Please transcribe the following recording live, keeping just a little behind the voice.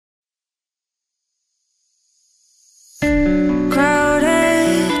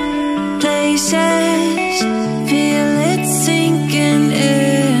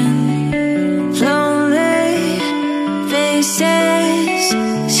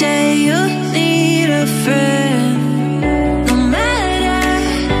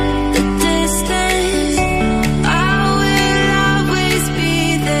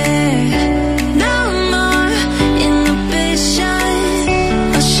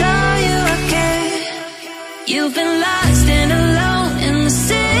You've been lost and alone in the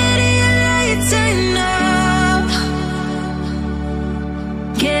city of lights. I know.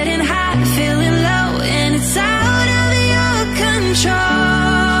 Getting high, feeling low, and it's out of your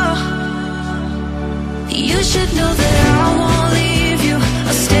control. You should know that I won't leave you.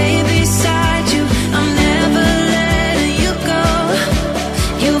 I'll stay beside you. I'm never letting you go.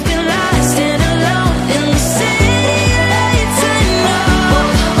 You've been lost and alone in the city of lights. I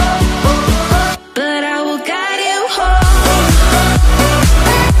know, but I will guide you home.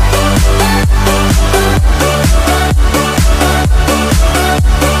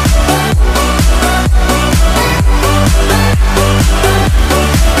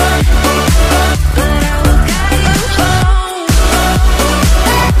 But I will guide you home.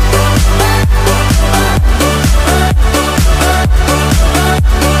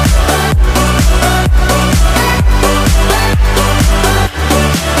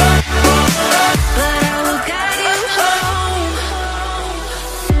 But I will guide you home.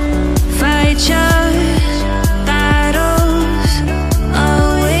 Fight your battles,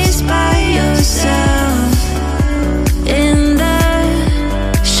 always by yourself. In the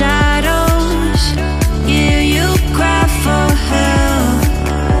shadows, hear you cry for help.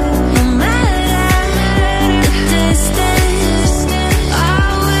 No matter the distance, I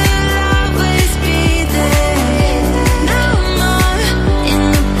will always be there. No more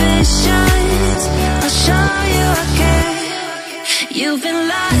inhibitions, I'll show you I care. You've been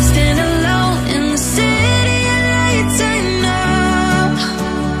lost and alone in the city of lights. I know,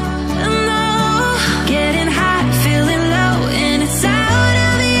 I know. Getting high, feeling low, and it's out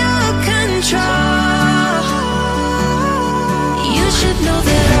of your control. You should know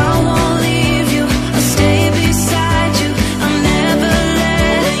that I won't leave you. I'll stay beside you. I'm never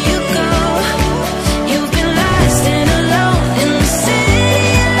letting you go. You've been lost and alone in the city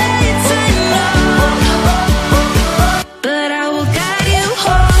of lights. I know, but I will guide you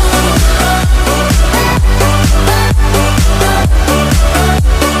home.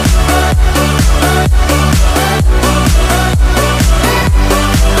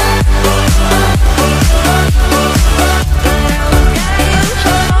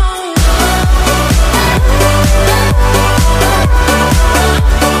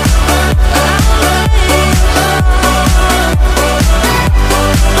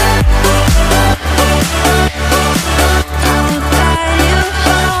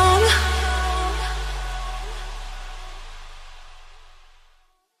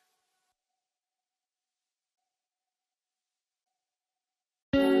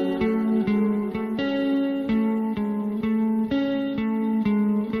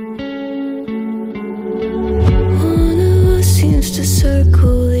 One of us seems to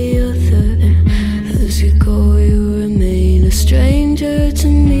circle the other. As you go, you remain a stranger to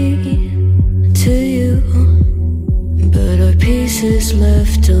me, to you. But our pieces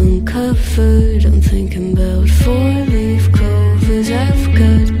left uncovered. I'm thinking about four-leaf clovers. I've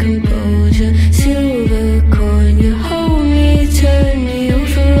got composure, silver coin. You hold me, turn me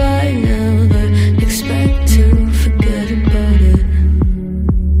over right now, but expect to forget about it.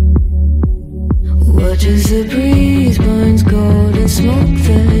 Watch as the breeze burns golden smoke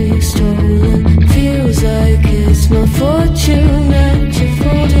that you've stolen. Feels like it's my fortune that you're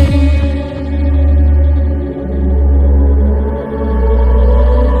folding.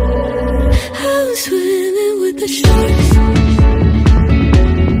 I'm swimming with the shark.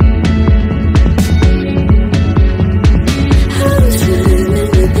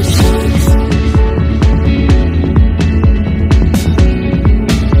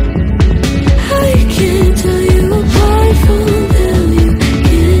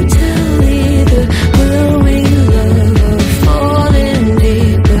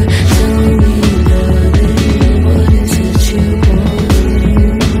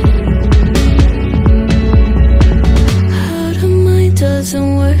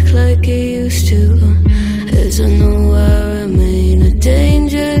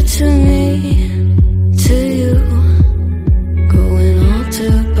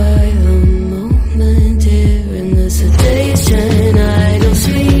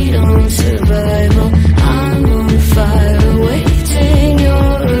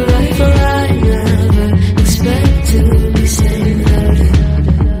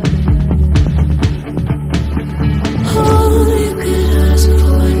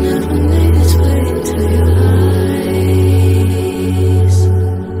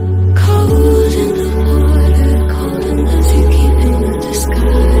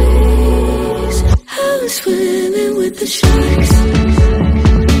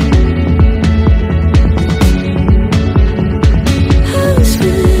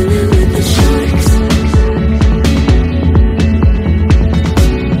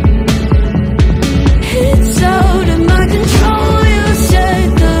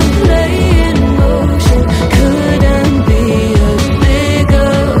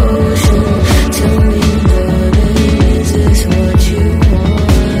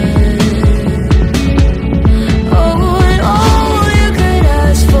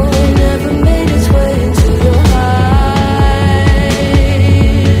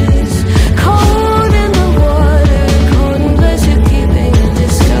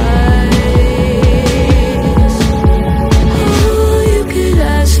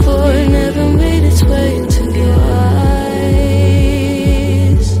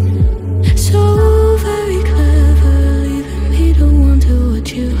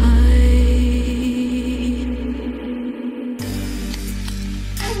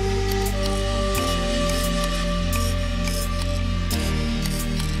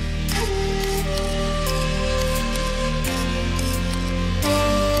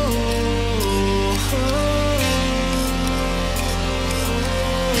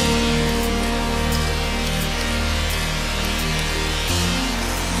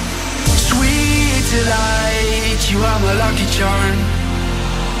 delight, you are my lucky charm.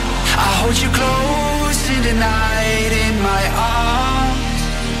 I hold you close in the night in my arms.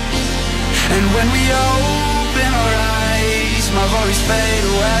 And when we open our eyes, my worries fade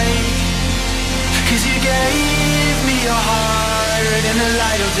away. 'Cause you gave me your heart in the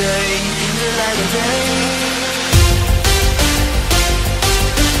light of day, in the light of day.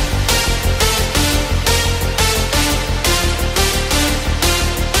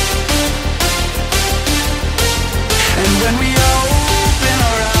 And when we open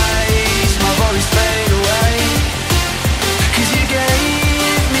our eyes, my worries fade away. 'Cause you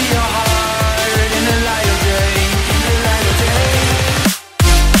gave me your heart in the light of day, in the light of day.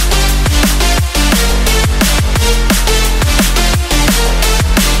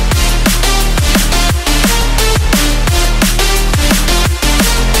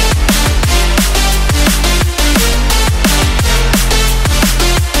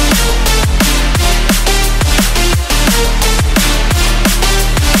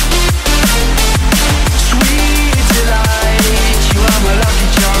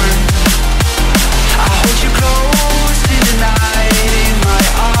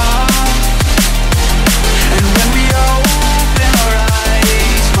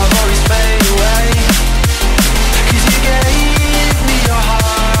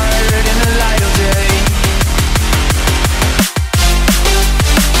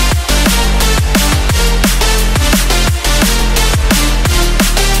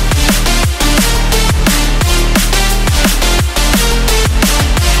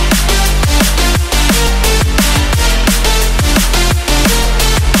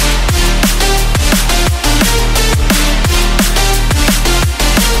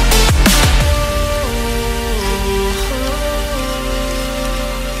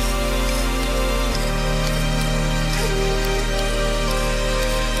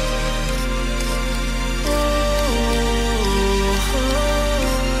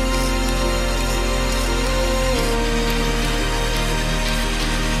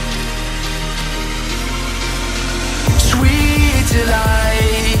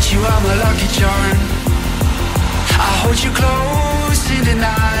 Delight, you are my lucky charm. I hold you close in the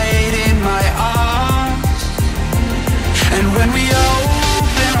night in my arms. And when we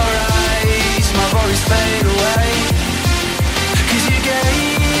open our eyes, my worries fade away. 'Cause you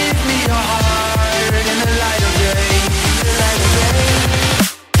gave me your heart in the light of day, in the light of day.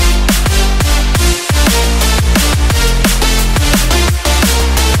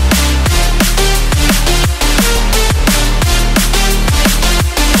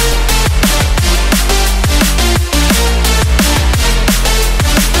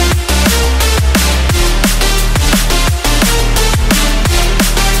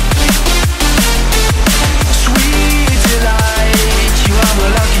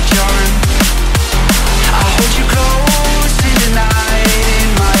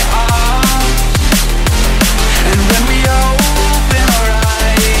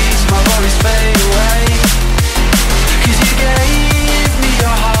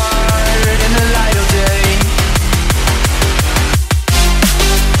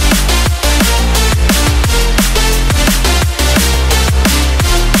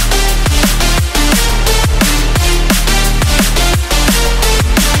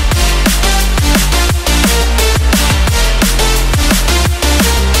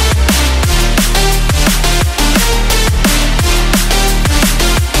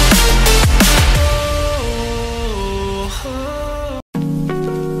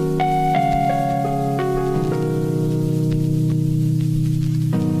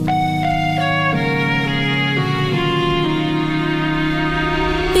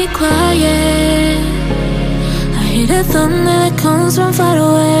 Quiet, I hear the thunder that comes from far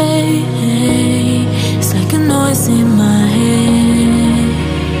away. It's like a noise in my head.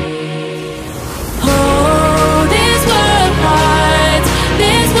 Oh, this world heart,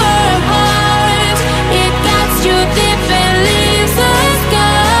 this world heart, it cuts you deep and leaves the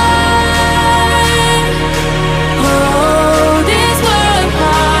sky. Oh, this world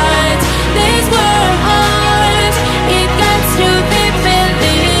heart, this world heart, it cuts you deep and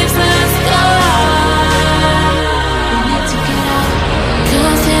leaves the sky. We need to get out,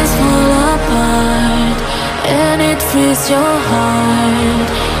 'cause things fall apart and it frees your heart.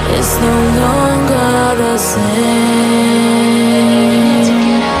 It's no longer the same.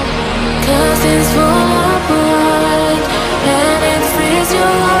 'Cause things fall apart and it frees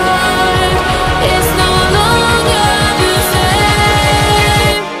your heart. It's no longer the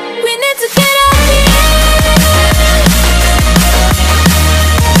same. We need to get out of here.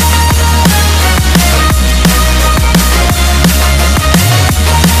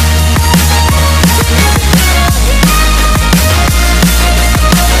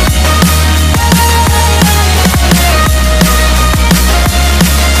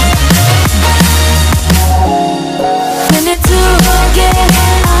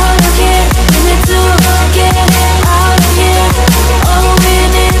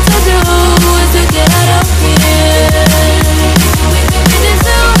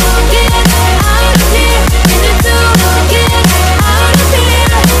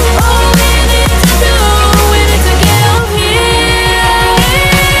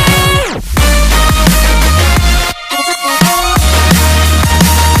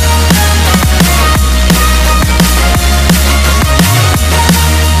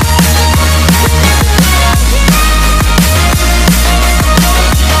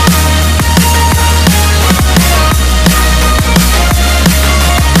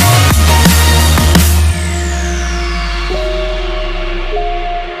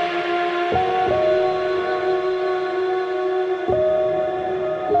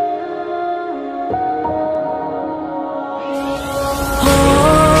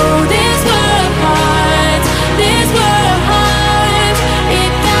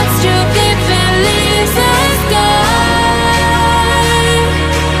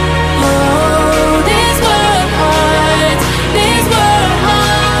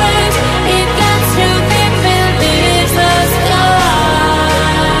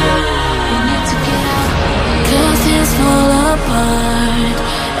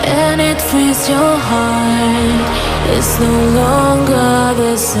 It's no longer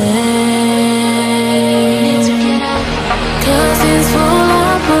the same. 'Cause it's full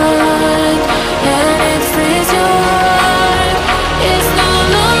of blood and it frees your heart. It's no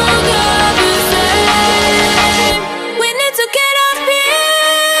longer the same. We need to get up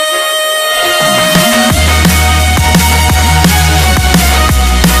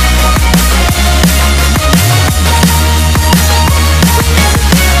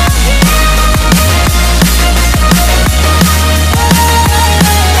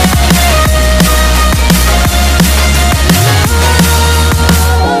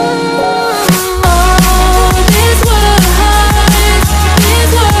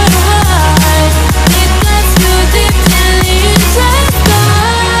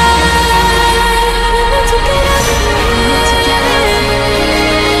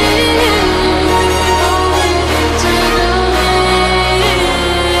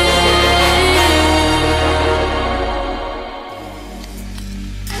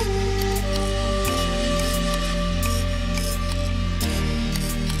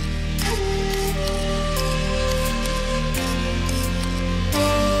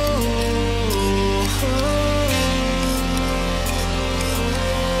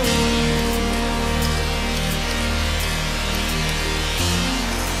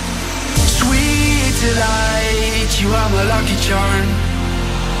delight, you are my lucky charm.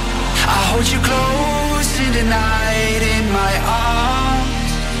 I hold you close in the night in my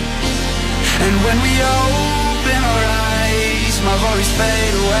arms. And when we open our eyes, my worries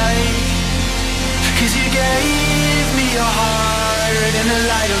fade away. 'Cause you gave me your heart in the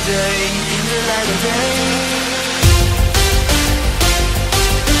light of day, in the light of day.